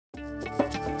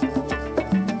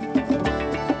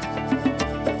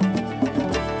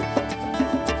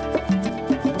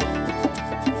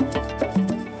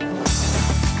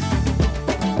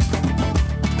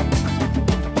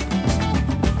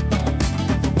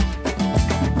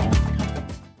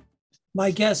My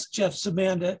guest, Jeff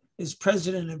Szmanda, is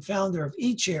president and founder of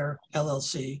eChair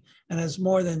LLC and has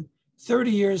more than 30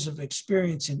 years of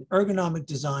experience in ergonomic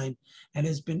design and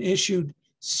has been issued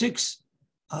 6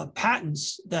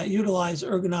 patents that utilize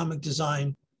ergonomic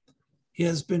design. He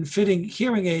has been fitting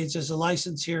hearing aids as a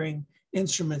licensed hearing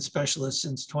instrument specialist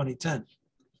since 2010.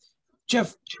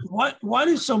 Jeff, why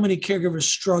do so many caregivers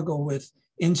struggle with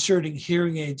inserting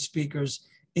hearing aid speakers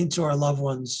into our loved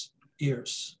ones'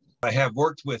 ears? I have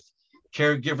worked with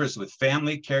caregivers, with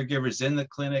family caregivers in the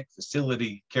clinic,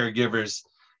 facility caregivers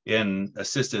in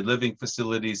assisted living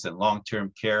facilities and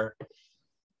long-term care,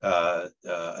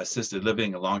 assisted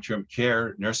living and long-term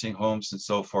care, nursing homes, and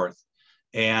so forth.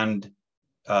 And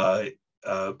 80%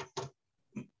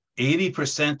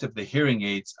 of the hearing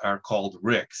aids are called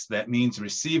RICs. That means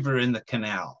receiver in the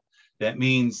canal. That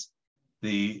means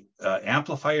the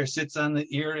amplifier sits on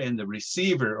the ear and the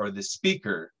receiver or the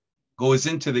speaker goes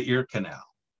into the ear canal.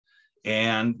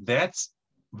 And that's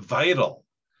vital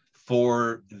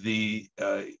for the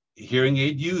hearing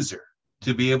aid user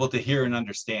to be able to hear and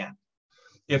understand.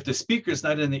 If the speaker is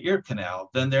not in the ear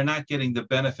canal, then they're not getting the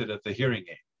benefit of the hearing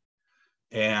aid.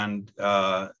 And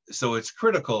so it's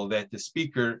critical that the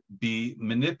speaker be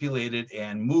manipulated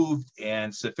and moved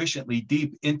and sufficiently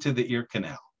deep into the ear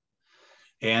canal.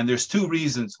 And there's 2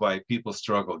 reasons why people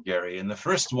struggle, Gary. And the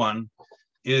first one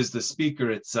is the speaker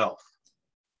itself.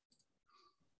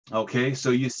 Okay,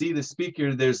 so you see the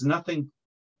speaker, there's nothing,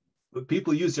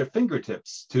 people use their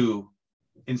fingertips to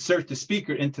insert the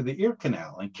speaker into the ear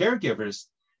canal, and caregivers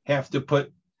have to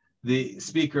put the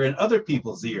speaker in other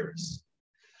people's ears.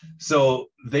 So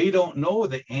they don't know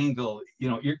the angle,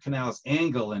 ear canals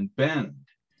angle and bend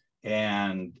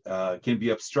and can be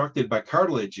obstructed by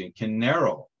cartilage and can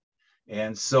narrow.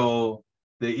 And so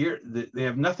they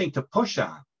have nothing to push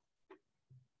on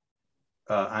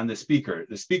the speaker.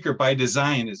 The speaker by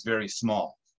design is very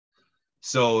small.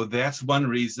 So that's one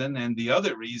reason. And the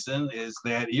other reason is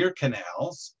that ear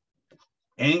canals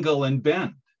angle and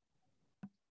bend.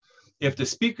 If the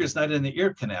speaker is not in the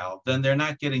ear canal, then they're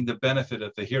not getting the benefit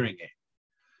of the hearing aid.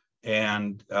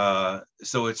 And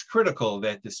so it's critical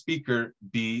that the speaker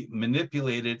be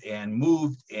manipulated and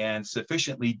moved and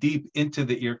sufficiently deep into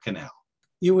the ear canal.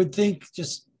 You would think,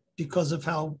 just because of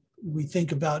how we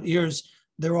think about ears,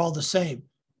 they're all the same,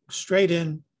 straight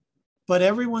in, but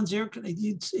everyone's ear,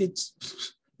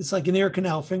 it's like an ear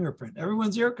canal fingerprint.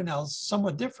 Everyone's ear canal is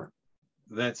somewhat different.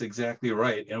 That's exactly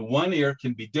right. And one ear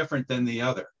can be different than the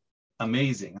other.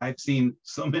 Amazing. I've seen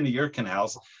so many ear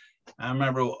canals. I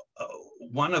remember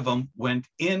one of them went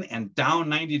in and down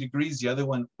 90 degrees. The other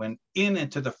one went in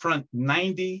and to the front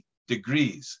 90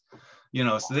 degrees.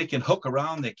 So they can hook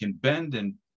around, they can bend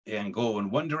and go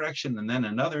in one direction and then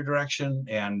another direction.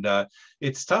 And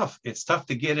it's tough. It's tough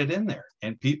to get it in there.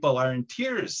 And people are in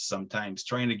tears sometimes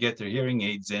trying to get their hearing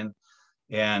aids in.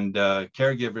 And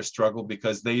caregivers struggle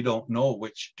because they don't know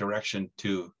which direction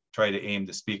to try to aim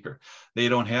the speaker. They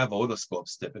don't have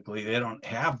otoscopes typically. They don't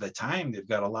have the time. They've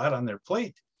got a lot on their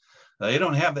plate. They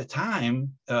don't have the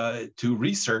time to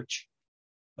research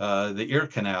the ear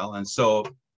canal. And so,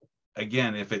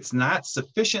 again, if it's not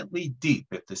sufficiently deep,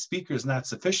 if the speaker is not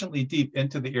sufficiently deep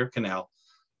into the ear canal,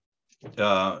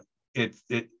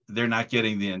 they're not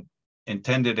getting the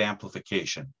intended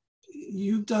amplification.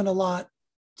 You've done a lot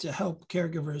to help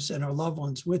caregivers and our loved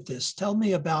ones with this. Tell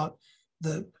me about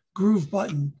the groove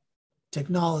button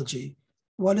technology.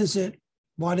 What is it?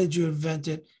 Why did you invent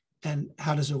it? And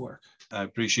how does it work? I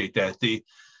appreciate that.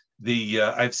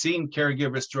 I've seen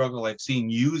caregivers struggle. I've seen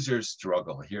users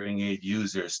struggle, hearing aid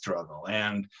users struggle,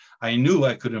 and I knew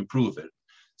I could improve it.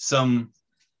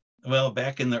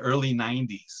 Back in the early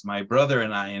 90s, my brother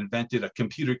and I invented a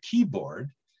computer keyboard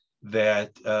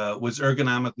that was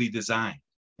ergonomically designed.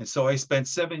 And so I spent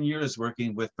 7 years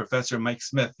working with Professor Mike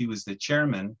Smith. He was the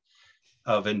chairman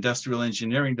of Industrial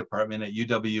Engineering Department at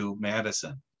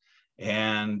UW-Madison.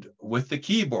 And with the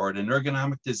keyboard and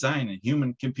ergonomic design and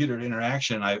human-computer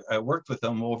interaction, I worked with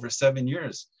them over 7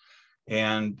 years.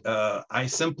 And I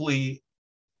simply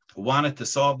wanted to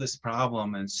solve this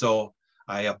problem. And so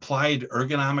I applied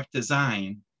ergonomic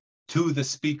design to the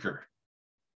speaker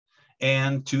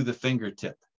and to the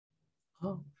fingertip.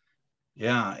 Oh.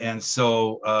 Yeah, and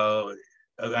so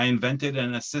I invented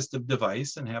an assistive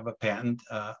device and have a patent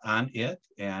on it,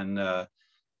 and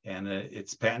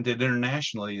it's patented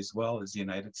internationally as well as the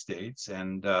United States,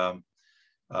 and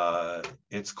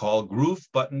it's called groove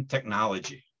button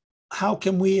technology. How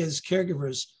can we as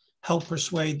caregivers help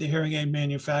persuade the hearing aid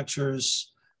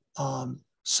manufacturers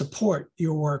support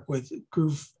your work with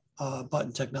groove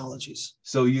button technologies?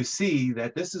 So you see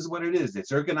that this is what it is.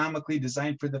 It's ergonomically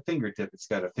designed for the fingertip. It's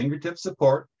got a fingertip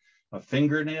support. a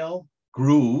fingernail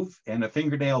groove, and a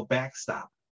fingernail backstop.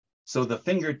 So the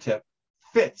fingertip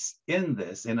fits in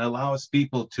this and allows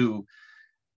people to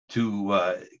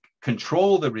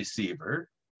control the receiver,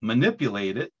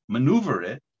 manipulate it, maneuver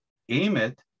it, aim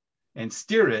it, and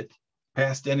steer it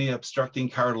past any obstructing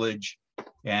cartilage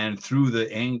and through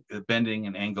the bending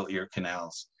and angle ear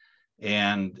canals.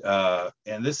 And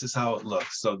this is how it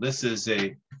looks. So this is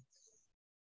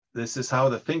how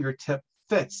the fingertip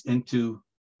fits into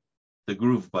the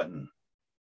groove button.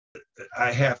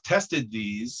 I have tested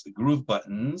these groove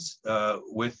buttons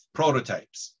with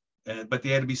prototypes, but they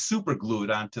had to be super glued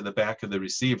onto the back of the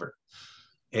receiver.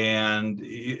 And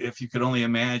if you could only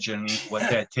imagine what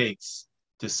that takes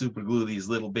to super glue these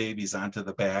little babies onto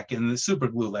the back, and the super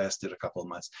glue lasted a couple of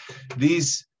months.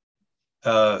 This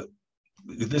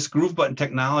groove button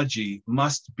technology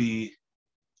must be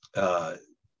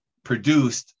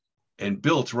produced and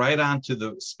built right onto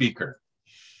the speaker.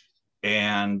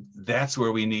 And that's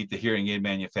where we need the hearing aid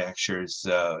manufacturers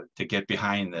to get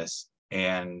behind this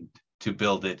and to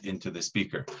build it into the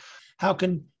speaker. How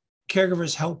can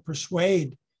caregivers help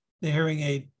persuade the hearing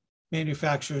aid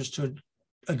manufacturers to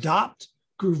adopt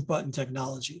groove button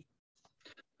technology?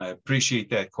 I appreciate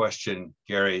that question,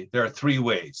 Gary. There are 3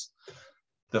 ways.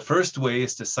 The first way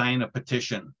is to sign a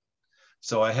petition.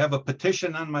 So I have a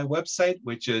petition on my website,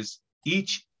 which is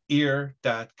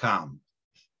eachear.com.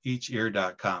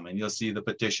 eachear.com, and you'll see the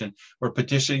petition. We're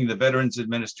petitioning the Veterans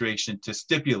Administration to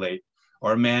stipulate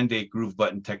or mandate groove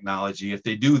button technology. If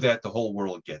they do that, the whole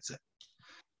world gets it,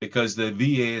 because the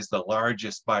VA is the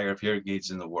largest buyer of hearing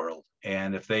aids in the world.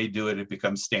 And if they do it, it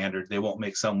becomes standard. They won't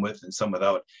make some with and some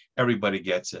without. Everybody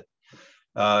gets it.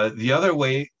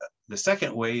 The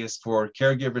second way is for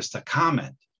caregivers to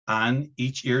comment on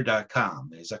eachear.com.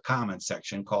 There's a comment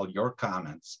section called Your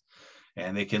Comments,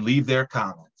 and they can leave their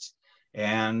comments.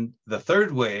 And the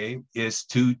third way is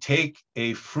to take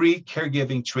a free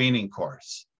caregiving training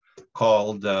course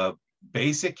called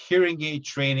Basic Hearing Aid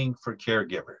Training for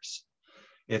Caregivers.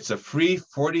 It's a free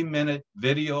 40-minute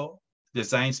video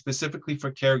designed specifically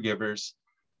for caregivers.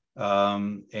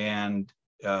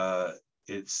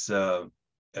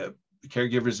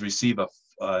 Caregivers receive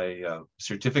a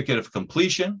certificate of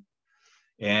completion,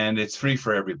 and it's free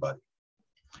for everybody.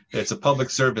 It's a public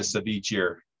service of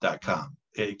eachear.com.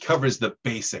 It covers the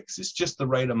basics. It's just the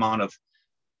right amount of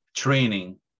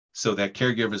training so that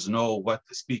caregivers know what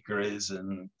the speaker is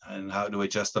and how to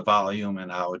adjust the volume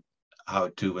and how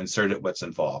to insert it, what's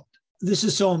involved. This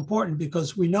is so important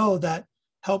because we know that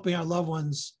helping our loved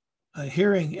ones'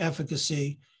 hearing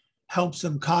efficacy helps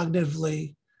them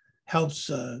cognitively, helps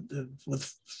with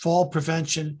fall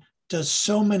prevention, does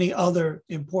so many other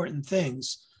important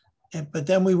things. But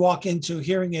then we walk into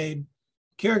hearing aid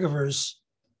caregivers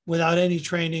without any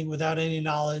training, without any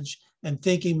knowledge, and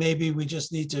thinking maybe we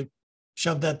just need to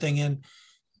shove that thing in.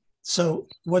 So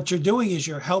what you're doing is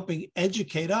you're helping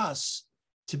educate us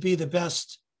to be the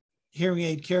best hearing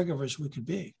aid caregivers we could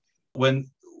be. When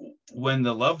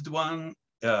the loved one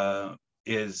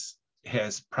has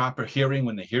proper hearing,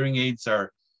 when the hearing aids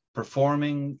are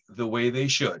performing the way they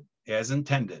should, as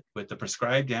intended, with the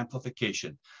prescribed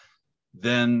amplification,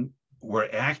 then we're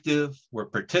active, we're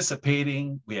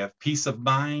participating, we have peace of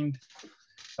mind,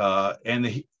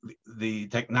 and the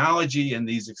technology and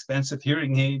these expensive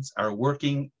hearing aids are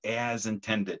working as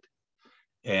intended.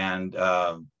 And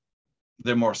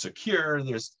they're more secure.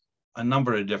 There's a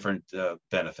number of different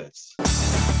benefits.